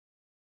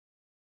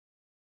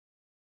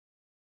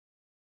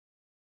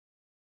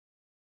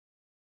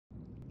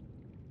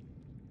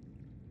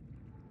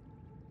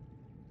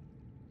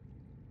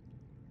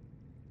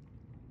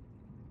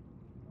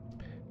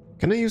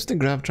Can I use the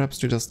grab traps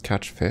to just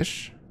catch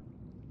fish?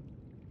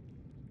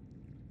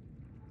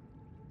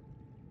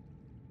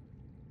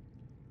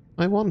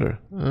 I wonder.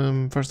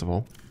 First of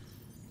all,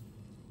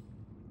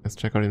 let's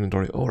check our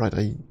inventory. All right,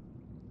 I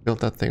built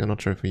that thing. I'm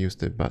not sure if we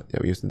used it, but yeah,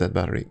 we used the dead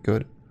battery.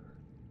 Good.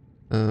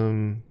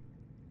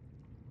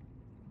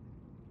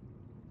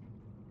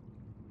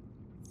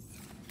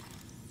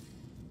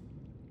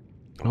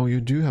 Oh,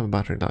 you do have a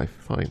battery life.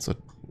 Fine, so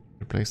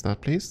replace that,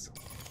 please.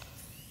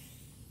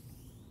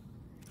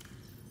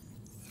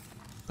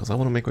 Because I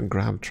want to make a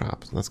grab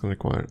trap, so that's going to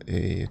require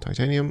a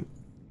titanium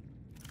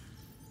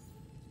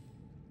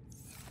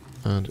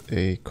and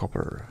a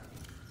copper.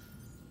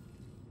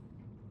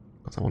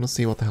 Because I want to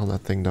see what the hell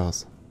that thing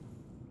does.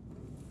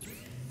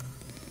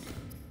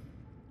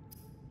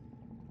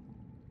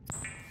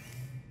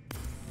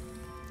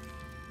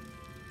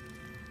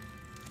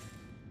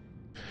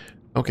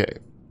 Okay.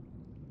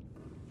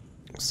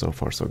 So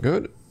far so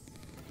good.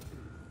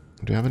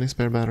 Do you have any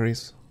spare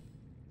batteries?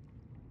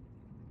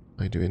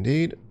 I do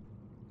indeed.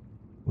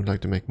 Would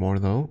like to make more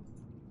though.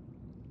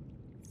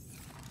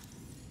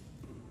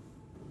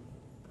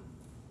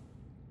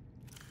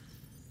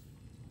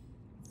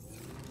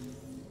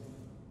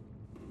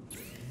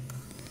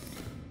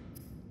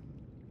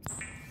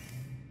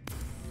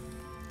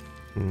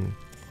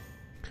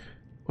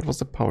 What was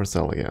the power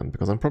cell again?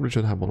 Because I probably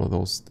should have one of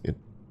those,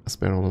 a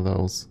spare one of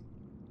those.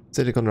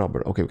 Silicon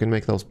rubber. Okay, we can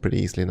make those pretty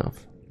easily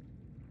enough.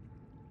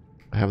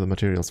 I have the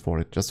materials for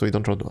it, just so we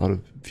don't run out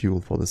of fuel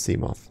for the sea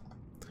moth.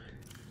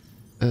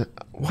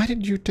 Why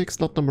did you take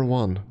slot number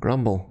 1?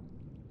 Grumble.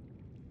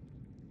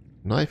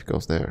 Knife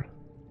goes there.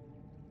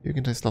 You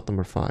can take slot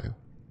number 5.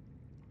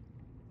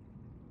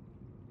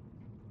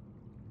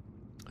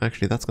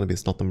 Actually, that's going to be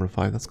slot number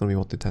 5. That's going to be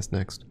what we test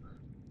next.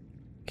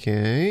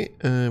 Okay,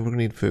 we're going to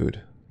need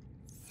food.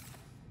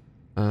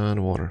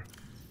 And water.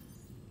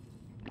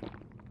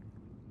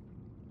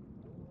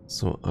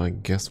 So I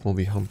guess we'll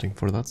be hunting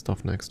for that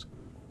stuff next.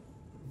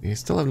 We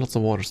still have lots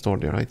of water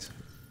stored there, right?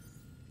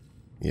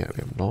 Yeah, we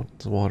have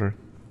lots of water.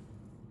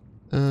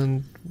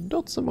 And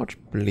not so much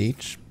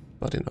bleach,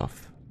 but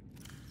enough.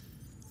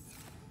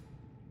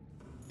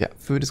 Yeah,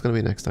 food is gonna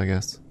be next, I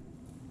guess.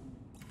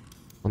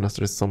 Unless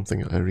there is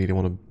something I really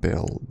want to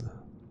build.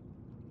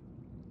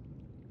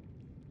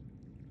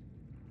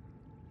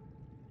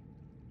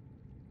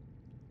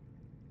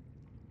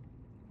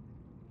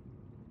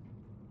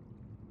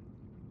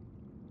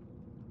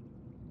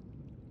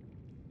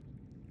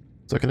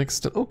 So I can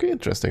extend... Okay,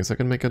 interesting. So I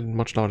can make a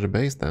much larger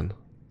base then.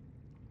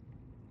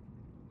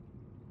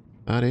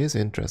 That is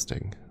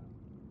interesting.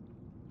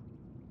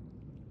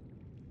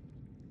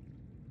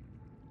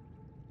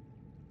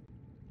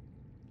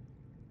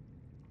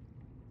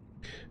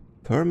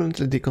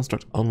 Permanently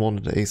deconstruct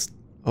unwanted ace.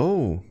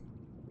 Oh!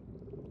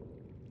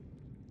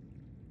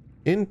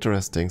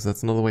 Interesting. So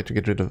that's another way to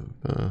get rid of...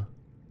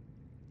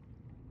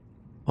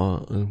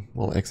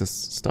 well, excess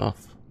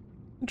stuff.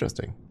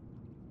 Interesting.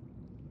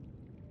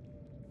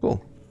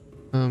 Cool.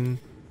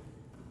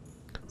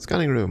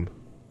 Scanning room.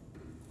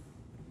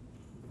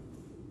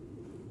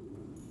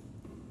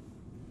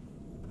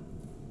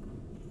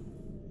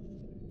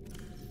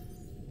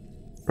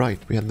 Right,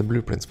 we had the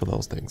blueprints for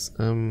those things.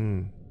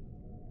 Oh,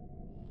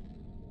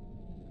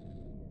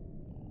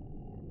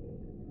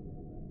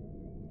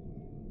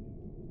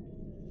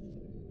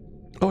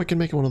 I can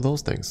make one of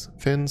those things.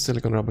 Fin,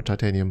 silicon, rubber,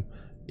 titanium.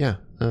 Yeah,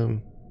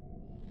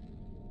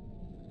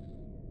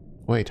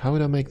 wait, how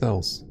would I make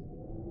those?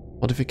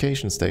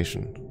 Modification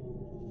station.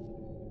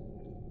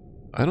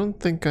 I don't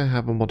think I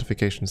have a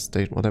modification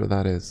station, whatever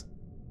that is.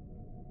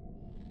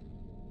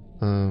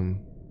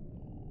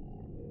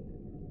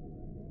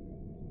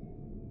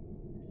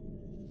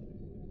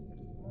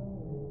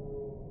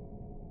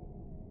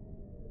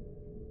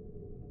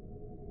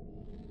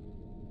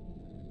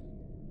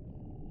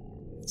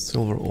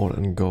 Silver ore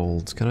and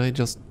gold. Can I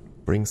just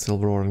bring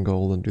silver ore and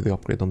gold and do the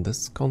upgrade on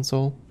this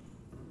console?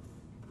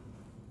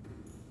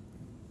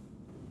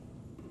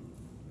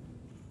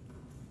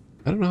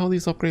 I don't know how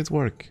these upgrades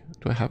work.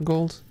 Do I have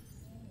gold?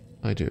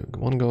 I do.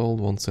 1 gold,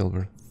 1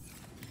 silver.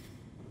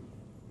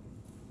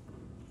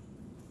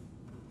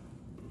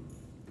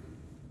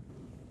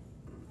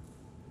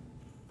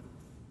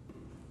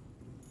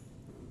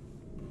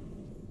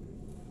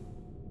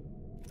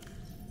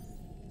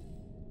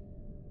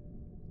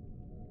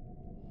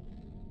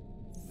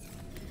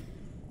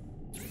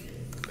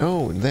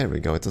 Oh, there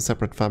we go. It's a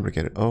separate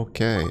fabricator.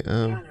 Okay.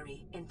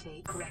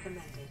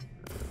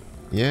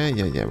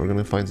 Yeah. We're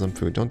gonna find some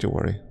food. Don't you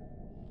worry.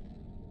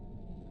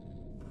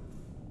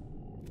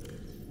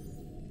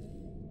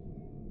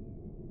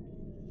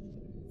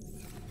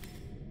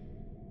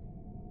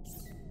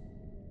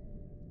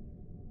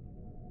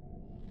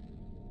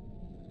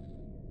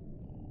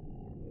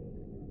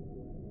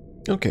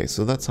 Okay,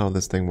 so that's how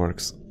this thing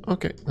works.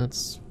 Okay,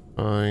 that's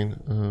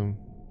fine.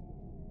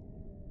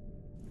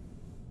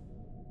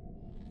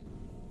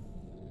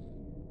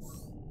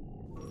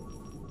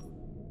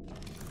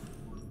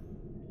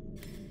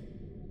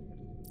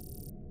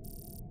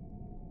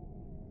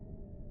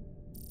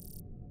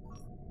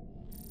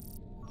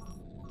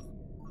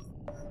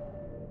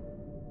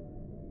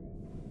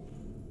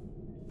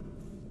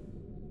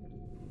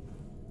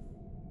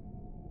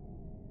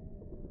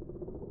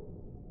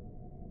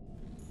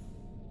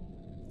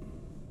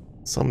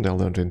 Someday I'll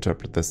learn to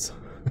interpret this.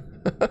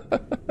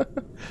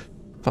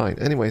 Fine.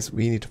 Anyways,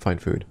 we need to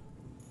find food.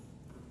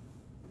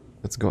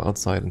 Let's go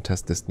outside and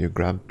test this new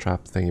grab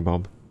trap thingy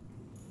bob.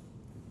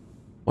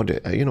 Or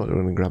you know, we're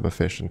gonna grab a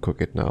fish and cook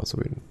it now, so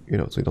we,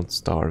 so we don't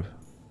starve.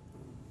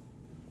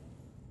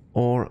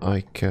 Or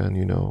I can,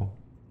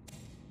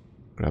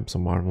 grab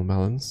some marble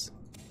melons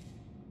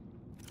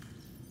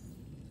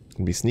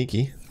and be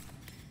sneaky.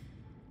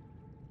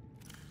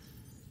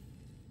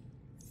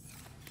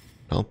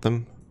 Plant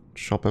them,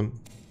 shop them.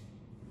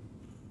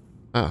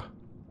 Ah.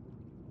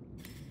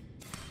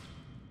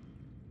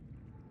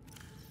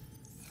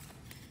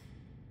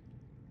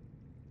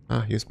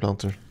 Use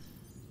planter.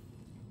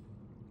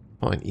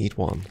 Fine, eat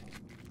one.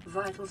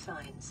 Vital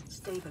signs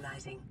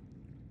stabilizing.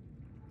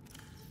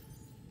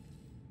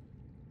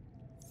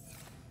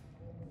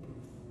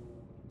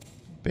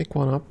 Pick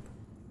one up.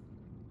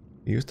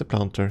 Use the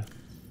planter.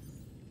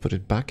 Put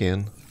it back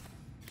in.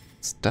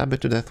 Stab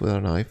it to death with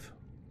our knife.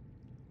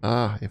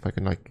 If I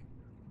can like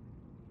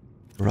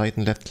right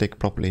and left click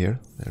properly here.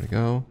 There we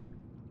go.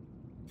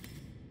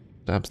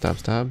 Stab, stab,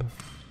 stab.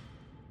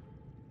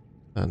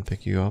 And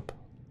pick you up.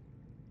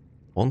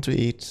 One to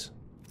eat.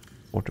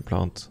 Or to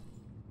plant.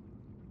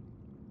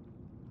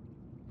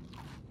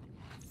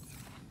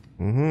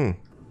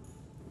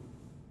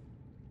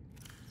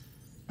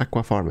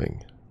 Aqua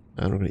farming.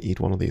 And we're gonna eat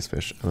one of these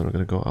fish. And then we're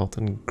gonna go out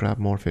and grab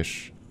more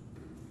fish.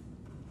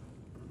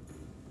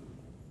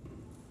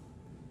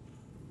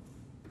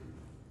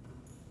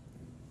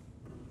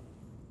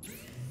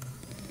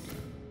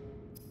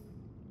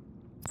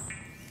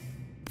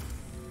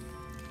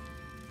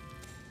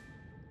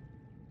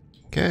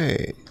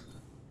 Okay.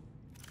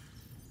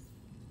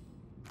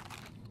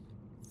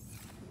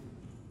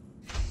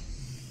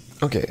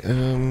 Okay,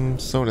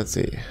 so let's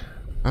see.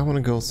 I want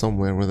to go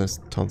somewhere where there's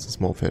tons of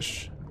small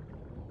fish.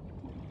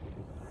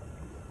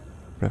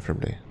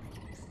 Preferably.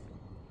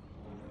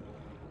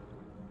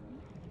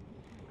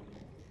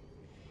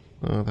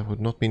 That would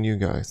not mean you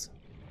guys.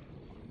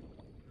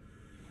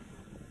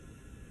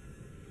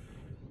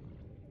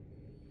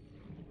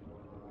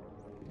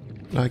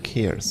 Like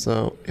here,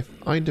 so if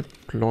I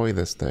deploy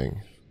this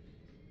thing...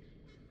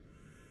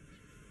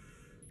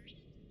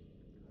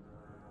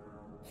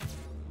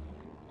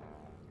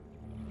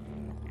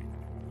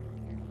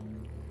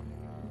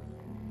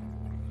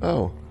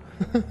 Oh.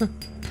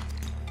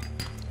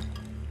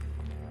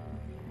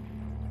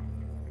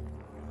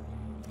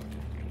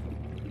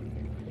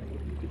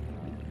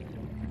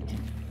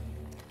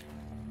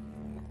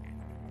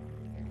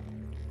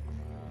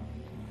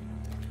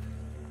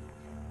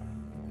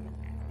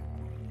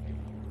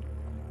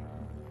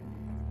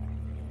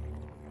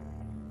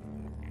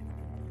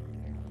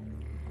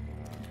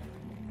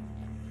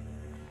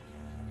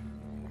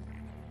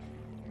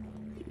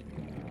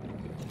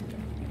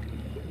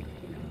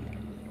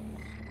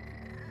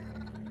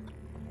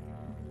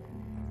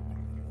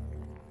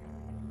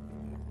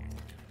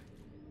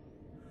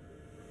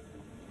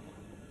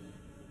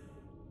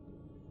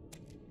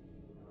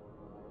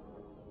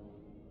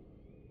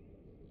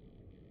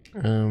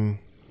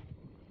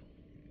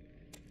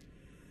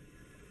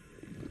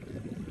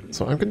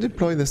 So I'm going to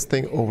deploy this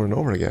thing over and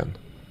over again.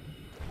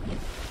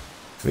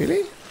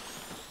 Really?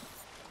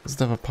 Does it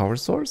have a power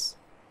source?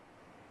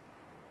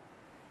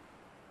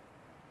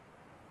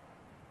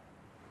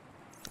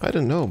 I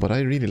don't know, but I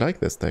really like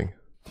this thing.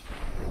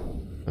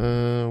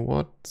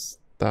 What's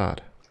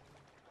that?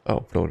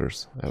 Oh,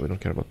 floaters. We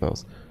don't care about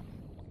those.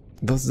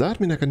 Does that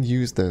mean I can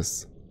use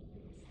this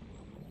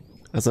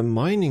as a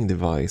mining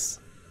device?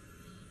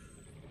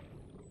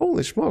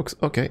 Holy smokes.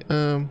 Okay,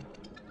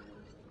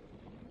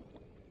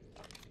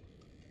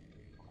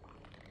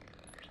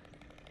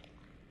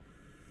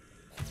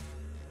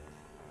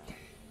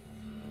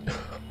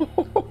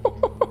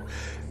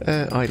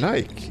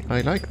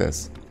 I like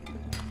this.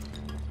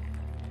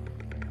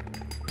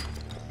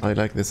 I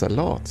like this a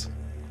lot.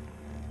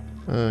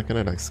 Can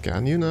I like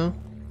scan you now?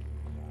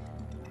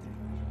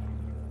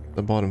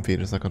 The bottom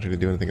feeders, I can't really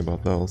do anything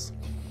about those.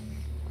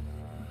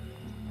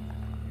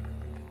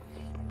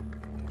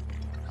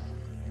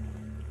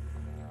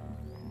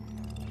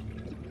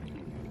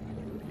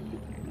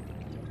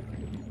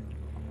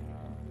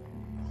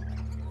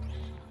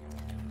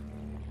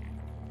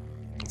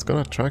 It's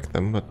gonna attract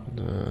them, but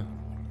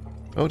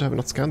oh, have I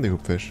not scanned the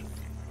hoopfish?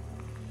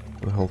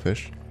 Or the whole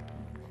fish?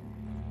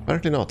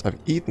 Apparently not. I've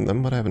eaten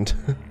them, but I haven't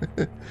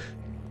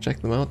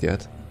checked them out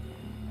yet.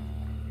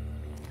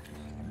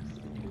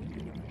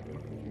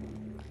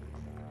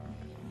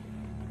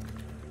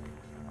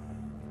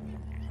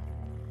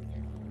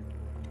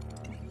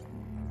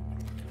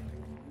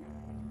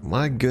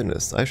 My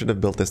goodness, I should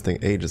have built this thing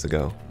ages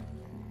ago.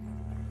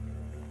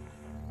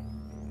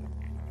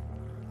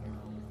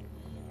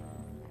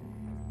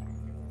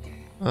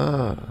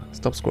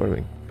 Stop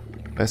squirming.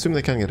 I assume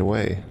they can't get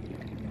away.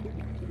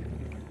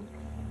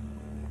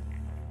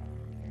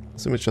 I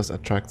assume it just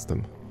attracts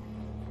them.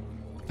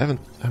 I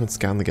haven't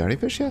scanned the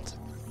Garyfish yet?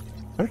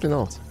 Apparently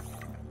not.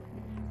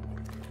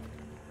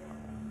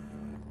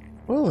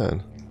 Well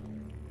then.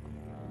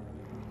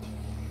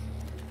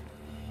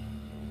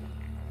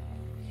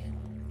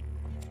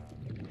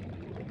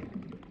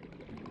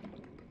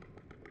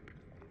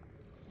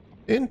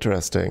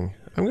 Interesting.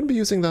 I'm going to be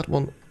using that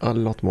one a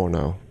lot more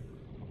now.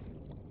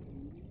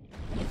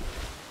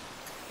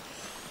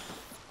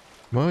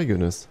 My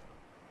goodness.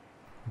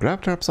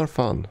 Grab traps are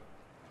fun.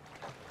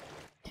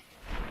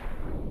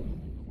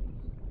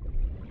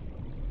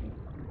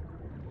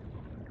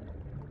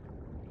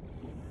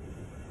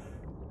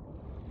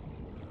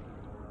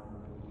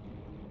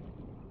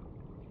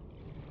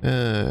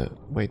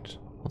 Wait,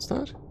 what's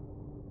that?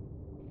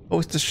 Oh,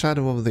 it's the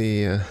shadow of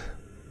the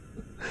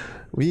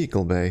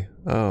vehicle bay.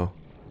 Oh.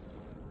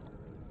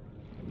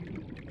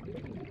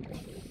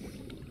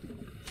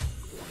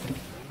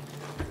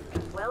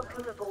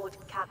 Welcome aboard,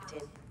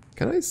 Captain.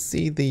 Can I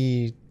see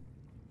the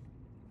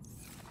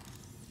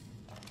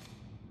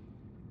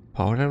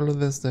power level of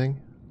this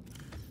thing?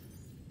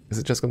 Is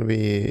it just going to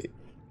be...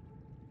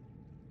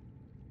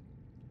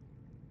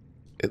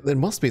 There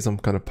must be some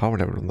kind of power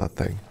level on that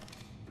thing.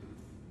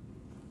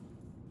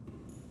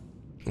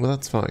 Well,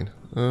 that's fine.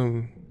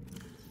 At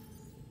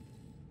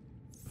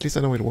least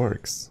I know it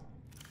works.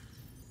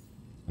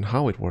 And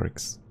how it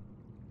works.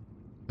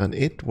 And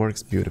it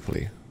works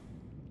beautifully.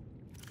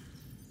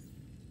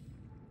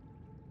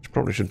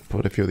 Probably should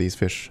put a few of these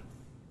fish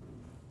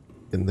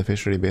in the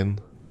fishery bin.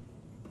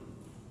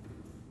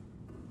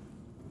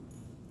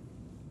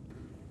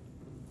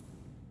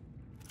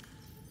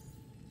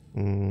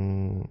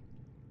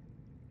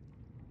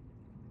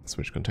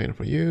 Switch container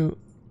for you.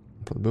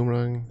 For the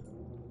boomerang.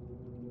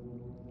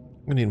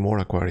 We need more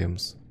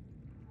aquariums.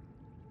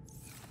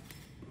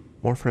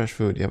 More fresh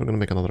food. Yeah, we're gonna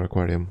make another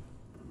aquarium.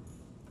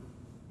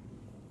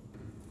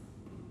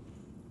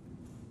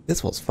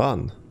 This was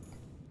fun.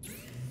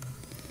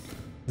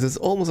 This is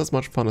almost as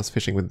much fun as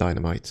fishing with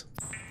dynamite.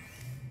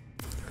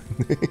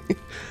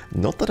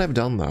 Not that I've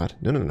done that.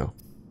 No, no, no.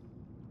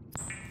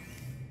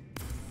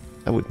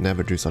 I would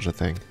never do such a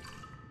thing.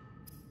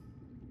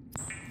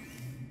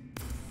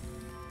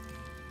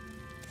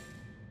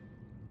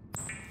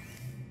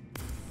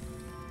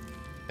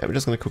 Yeah, we're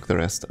just gonna cook the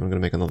rest. I'm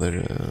gonna make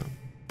another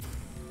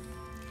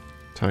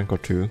tank or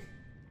two.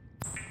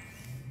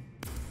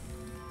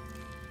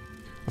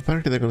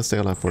 Apparently they're gonna stay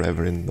alive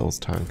forever in those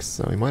tanks,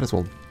 so we might as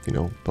well, you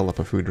know, build up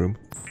a food room.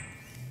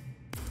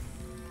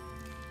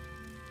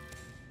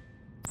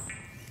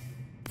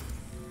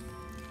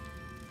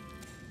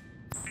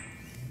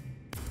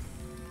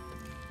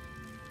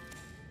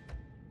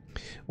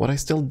 What I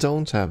still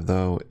don't have,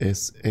 though,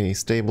 is a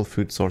stable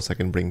food source I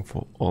can bring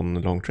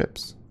on long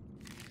trips.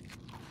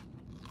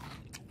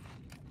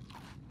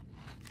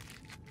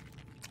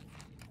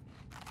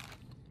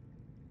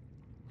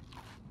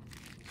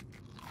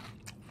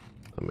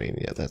 I mean,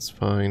 yeah, that's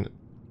fine.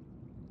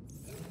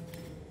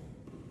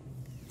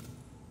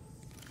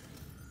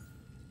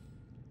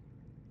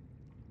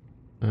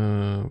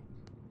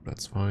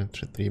 That's fine.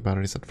 3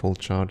 batteries at full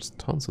charge.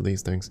 Tons of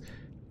these things.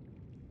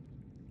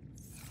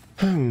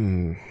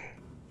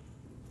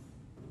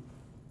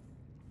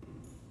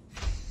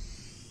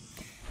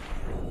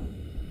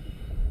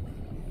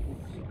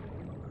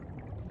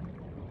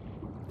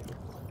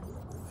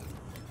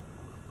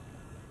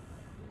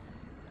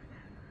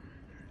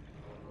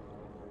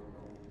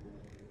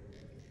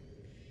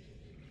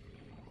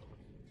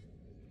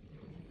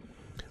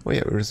 Oh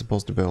yeah, we were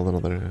supposed to build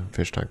another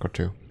fish tank or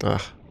two.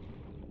 Ah.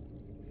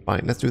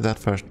 Fine, let's do that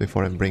first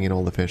before I bring in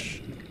all the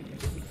fish.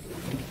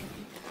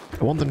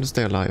 I want them to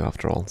stay alive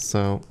after all,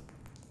 so...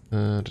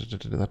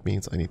 that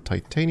means I need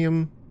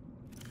titanium.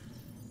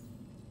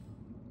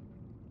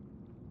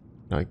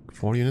 Like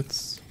 4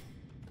 units?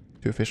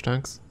 2 fish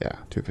tanks? Yeah,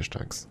 2 fish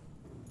tanks.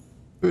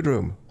 Food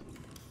room!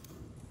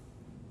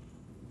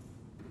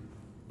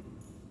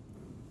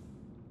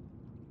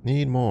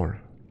 Need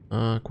more.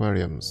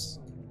 Aquariums.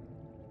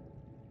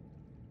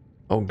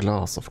 Oh,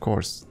 glass, of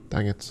course.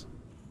 Dang it.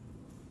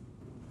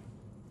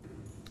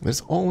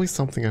 There's always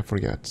something I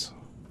forget.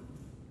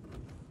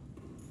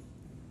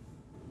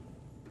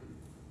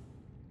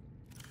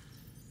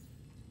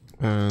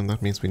 And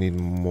that means we need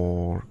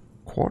more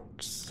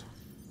quartz.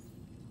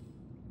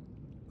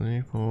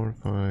 3, 4,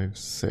 5,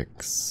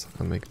 6.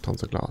 And make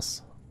tons of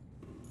glass.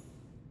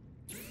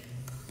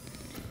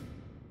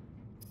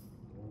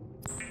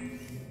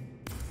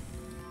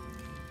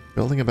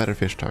 Building a better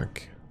fish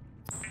tank.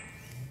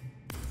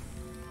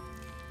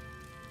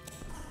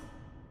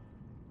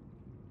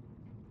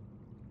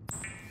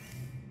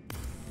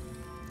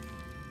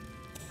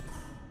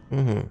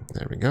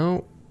 There we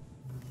go.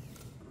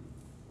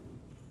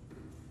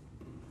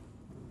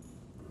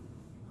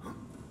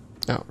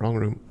 Oh, wrong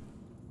room.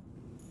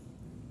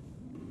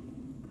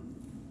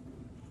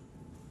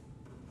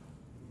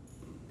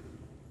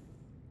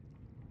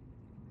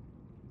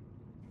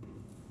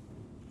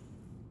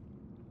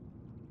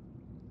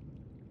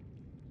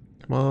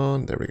 Come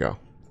on, there we go.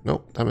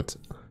 Nope, damn it.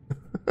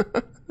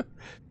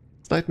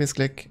 Slight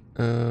misclick.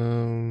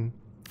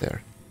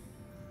 There.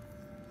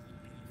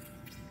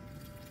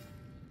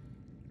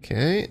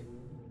 Okay.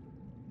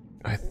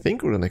 I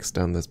think we're gonna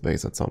extend this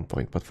base at some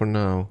point, but for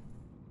now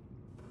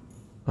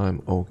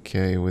I'm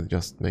okay with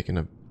just making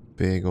a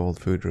big old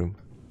food room.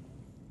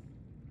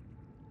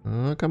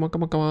 Come on,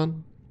 come on, come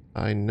on.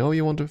 I know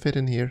you want to fit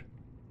in here.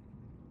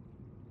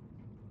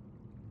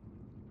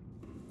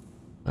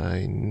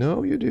 I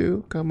know you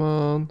do. Come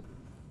on.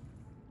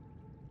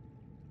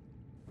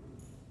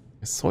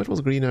 I saw it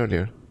was green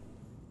earlier.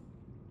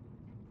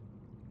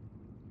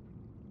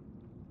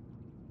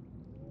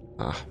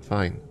 Ah,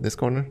 fine. This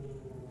corner?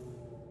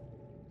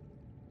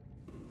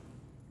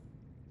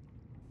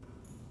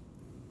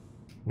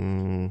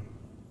 Hmm.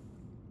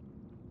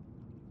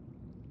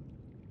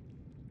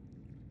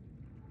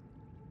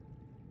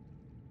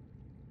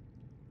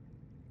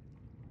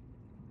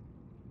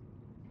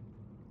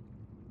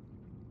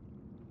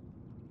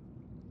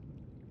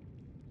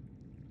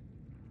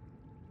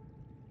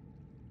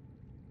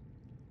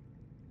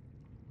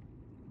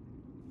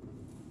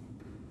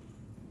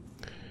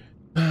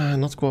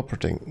 Not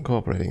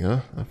cooperating,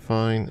 huh?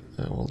 Fine.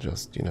 We'll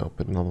just, you know,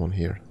 put another one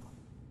here.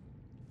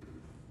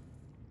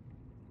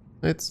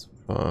 It's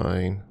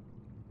fine.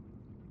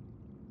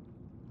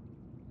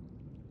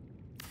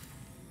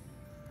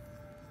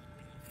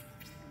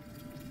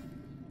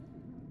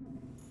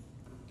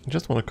 I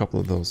just want a couple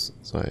of those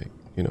so I,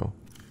 you know,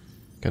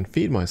 can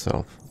feed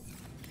myself.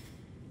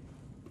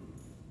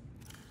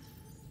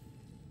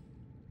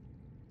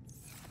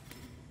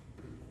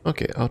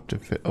 Okay, out to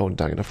fit. Oh,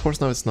 dang it. Of course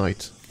now it's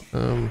night.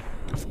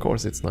 Of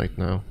course it's night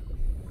now.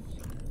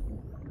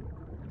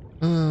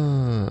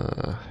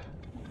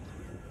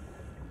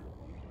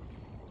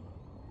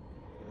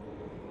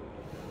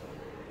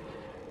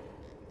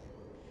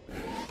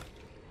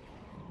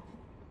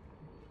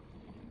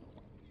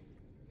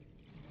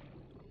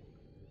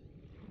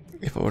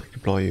 If I were to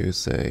deploy you,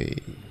 say,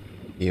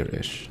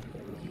 here-ish.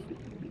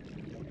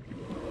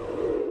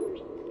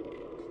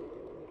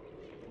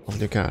 What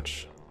did you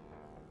catch?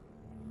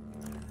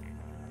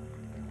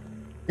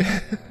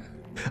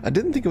 I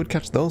didn't think it would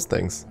catch those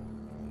things.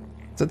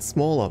 It said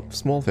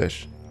small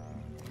fish.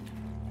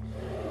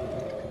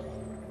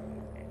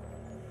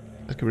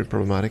 That could be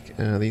problematic.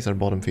 These are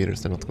bottom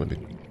feeders, they're not going to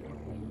be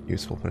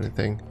useful for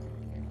anything.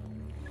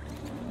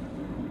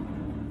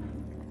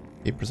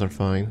 Keepers are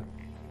fine.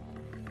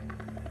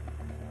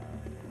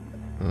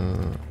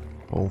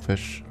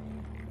 Goldfish.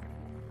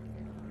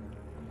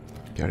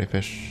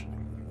 Garryfish.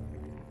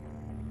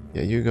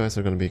 Yeah, you guys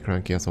are going to be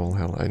cranky as all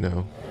hell, I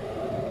know.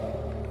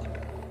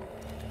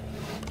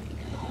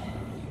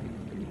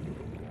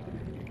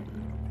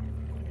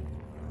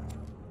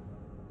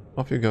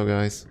 Off you go,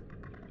 guys.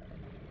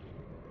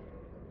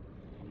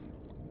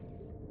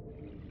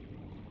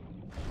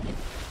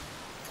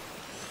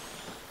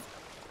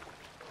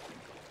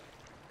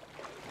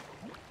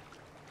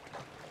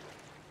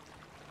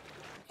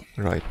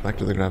 Right, back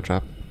to the grab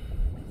trap.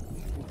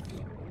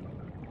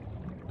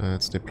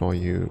 Let's deploy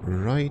you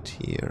right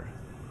here.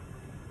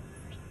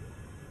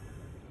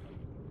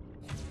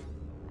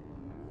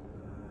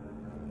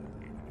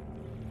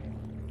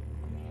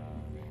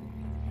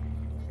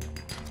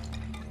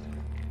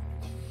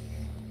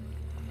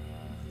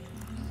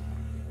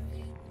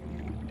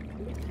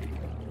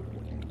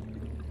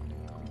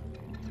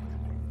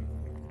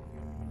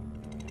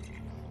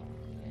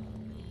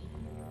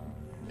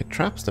 It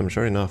traps them,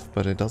 sure enough,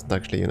 but it doesn't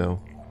actually, you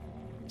know,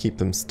 keep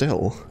them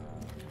still.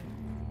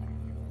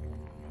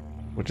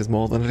 Which is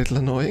more than a little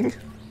annoying.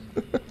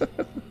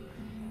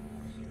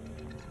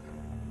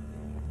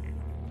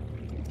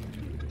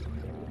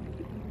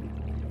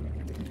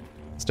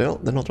 Still,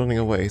 they're not running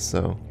away,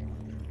 so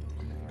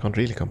can't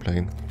really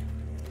complain.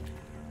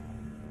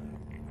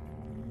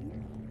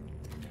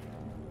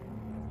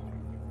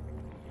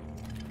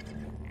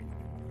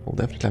 We'll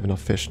definitely have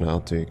enough fish now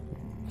to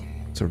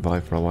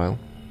survive for a while.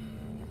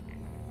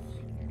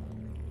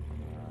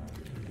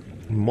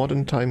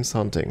 Modern times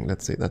hunting.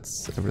 Let's see,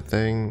 that's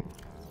everything.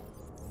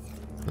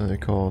 I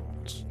caught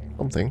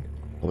something.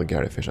 Oh, the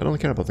garryfish. I don't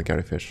care about the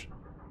garryfish.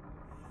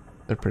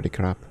 They're pretty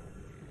crap.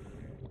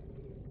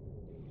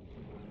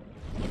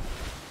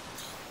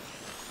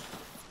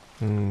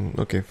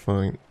 Okay,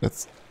 fine.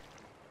 Let's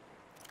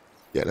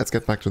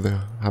get back to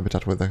the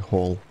habitat with the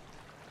hole.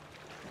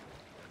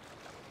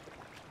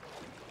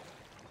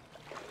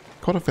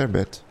 Caught a fair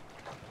bit.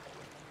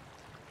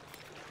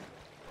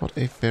 Caught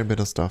a fair bit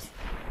of stuff.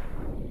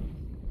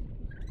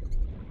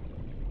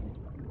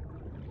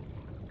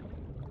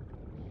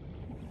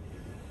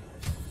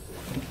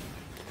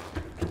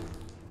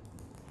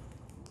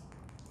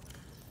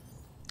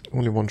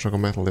 Only one chunk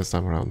of metal this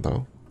time around,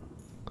 though.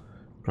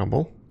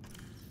 Crumble.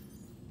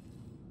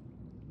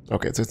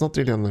 Okay, so it's not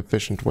really an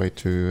efficient way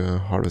to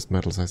harvest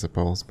metals, I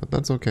suppose, but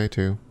that's okay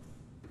too.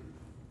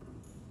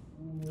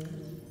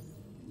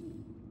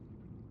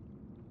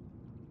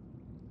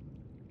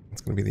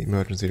 It's gonna be the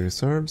emergency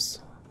reserves.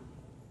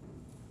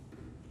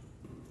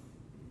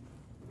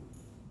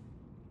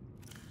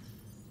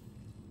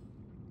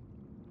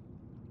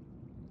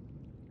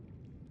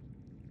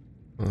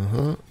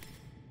 Uh-huh.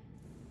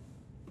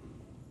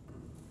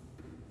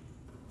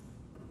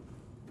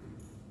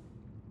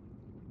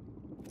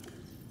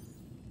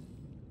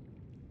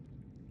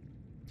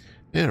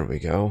 There we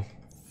go.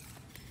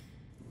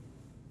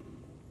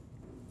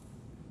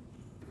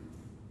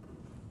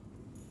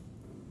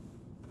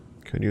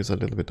 Could use a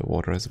little bit of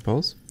water, I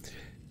suppose.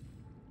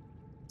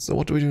 So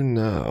what do we do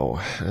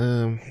now?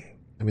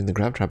 I mean, the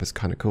grab trap is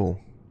kind of cool.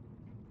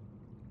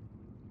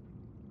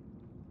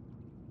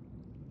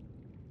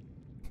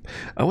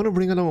 I want to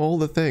bring along all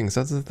the things.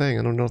 That's the thing.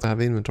 I don't know if I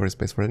have inventory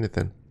space for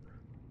anything.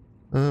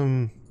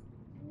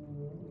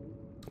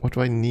 What do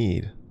I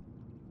need?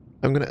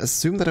 I'm gonna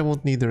assume that I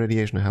won't need the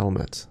radiation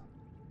helmet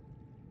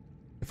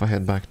if I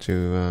head back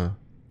to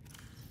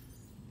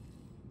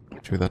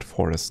that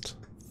forest,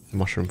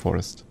 mushroom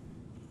forest.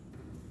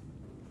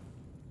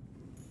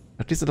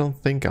 At least I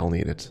don't think I'll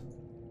need it.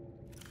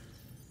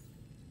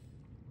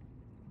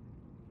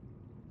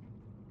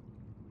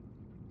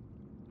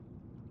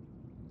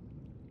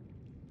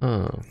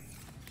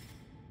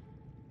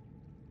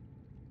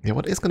 Yeah,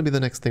 what is going to be the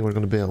next thing we're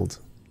going to build?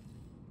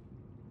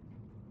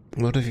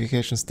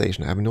 Notification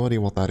station. I have no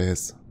idea what that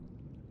is.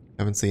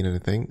 Haven't seen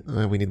anything.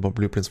 We need more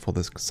blueprints for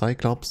this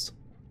Cyclops.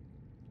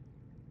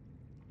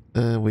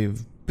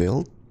 We've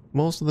built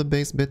most of the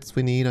base bits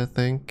we need, I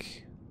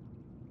think.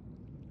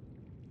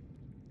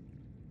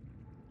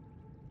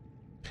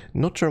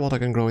 Not sure what I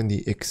can grow in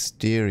the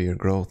exterior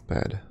growth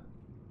bed.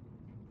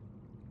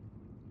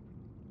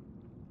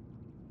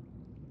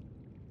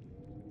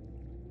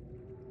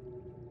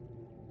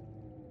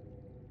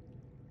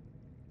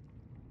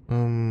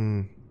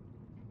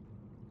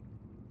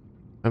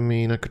 I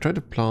mean, I could try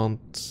to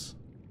plant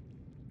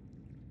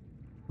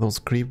those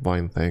creep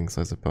vine things,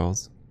 I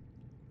suppose.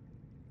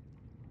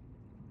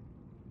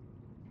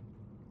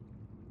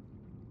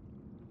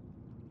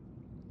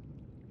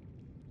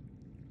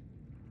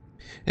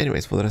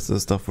 Anyways, for the rest of the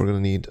stuff, we're gonna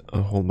need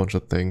a whole bunch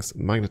of things.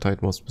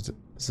 Magnetite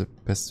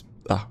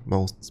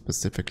most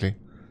specifically.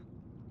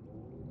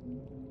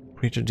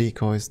 Creature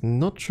decoys.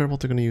 Not sure what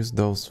they're gonna use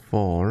those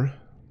for.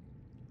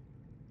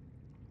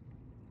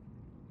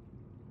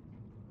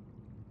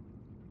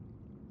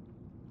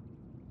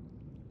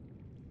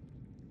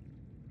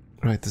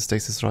 Right, the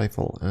stasis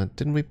rifle.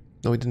 Didn't we?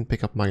 No, we didn't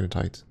pick up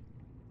magnetite.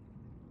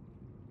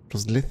 It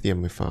was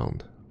lithium we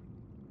found.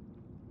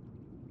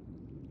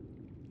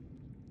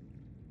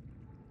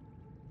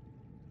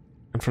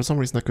 And for some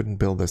reason I couldn't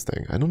build this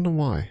thing. I don't know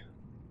why.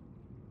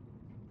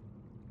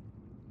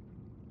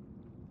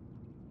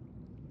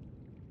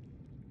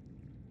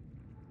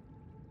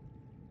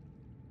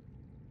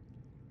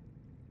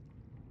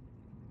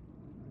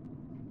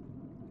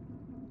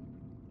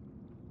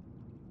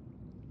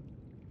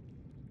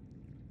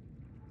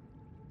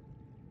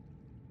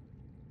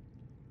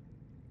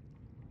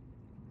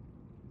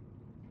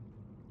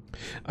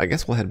 I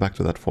guess we'll head back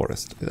to that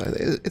forest.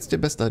 It's the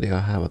best idea I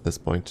have at this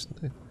point.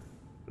 There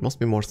must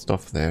be more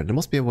stuff there. There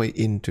must be a way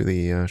into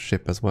the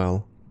ship as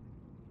well.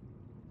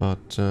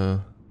 But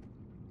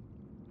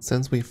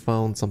since we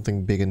found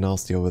something big and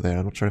nasty over there,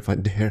 I'm not sure if I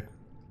dare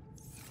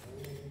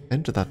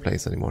enter that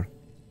place anymore.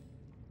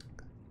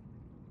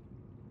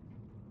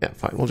 Yeah,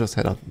 fine. We'll just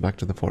head out back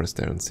to the forest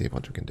there and see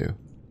what we can do.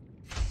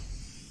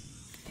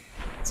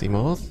 Sea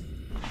moth.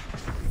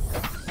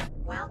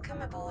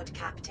 Welcome aboard,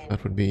 Captain.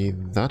 That would be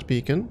that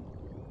beacon.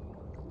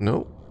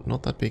 No,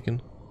 not that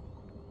beacon.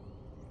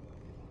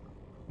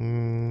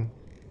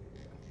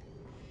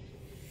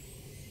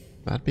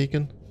 That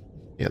beacon?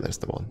 Yeah, there's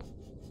the one.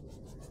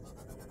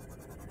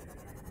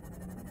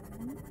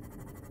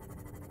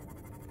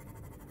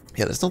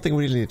 Yeah, there's nothing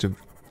we really need to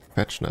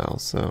fetch now,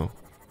 so...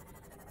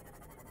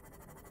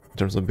 in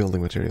terms of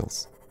building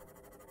materials.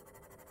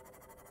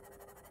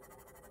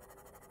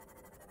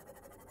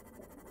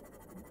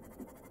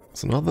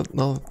 So now that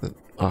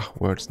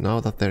now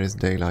that there is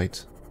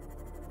daylight,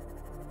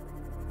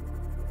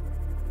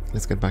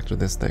 let's get back to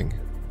this thing.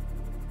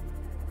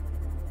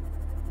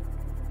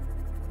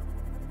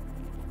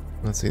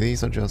 Let's see,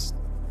 these are just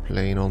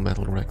plain old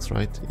metal wrecks,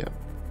 right? Yeah.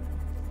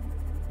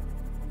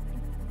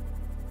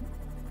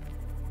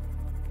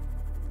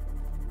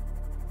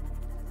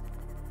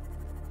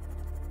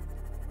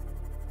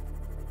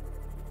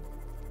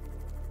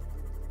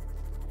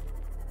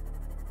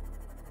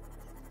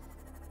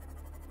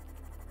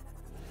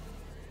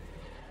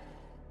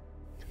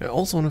 I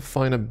also want to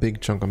find a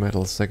big chunk of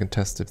metal so I can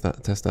test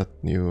that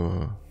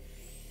new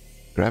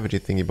gravity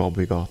thingy bob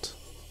we got.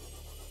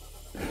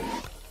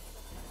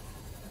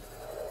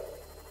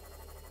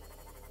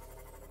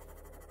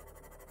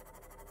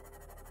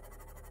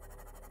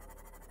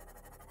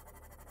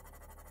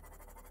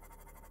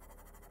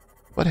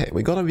 But hey,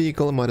 we got a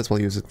vehicle and might as well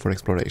use it for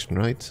exploration,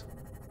 right?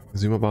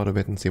 Zoom about a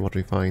bit and see what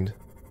we find.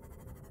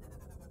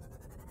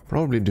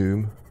 Probably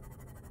doom.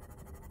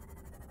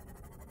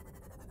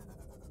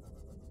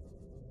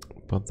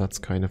 But that's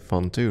kind of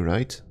fun too,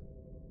 right?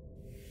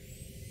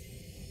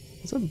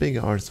 It's a big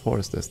arse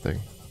forest, this thing.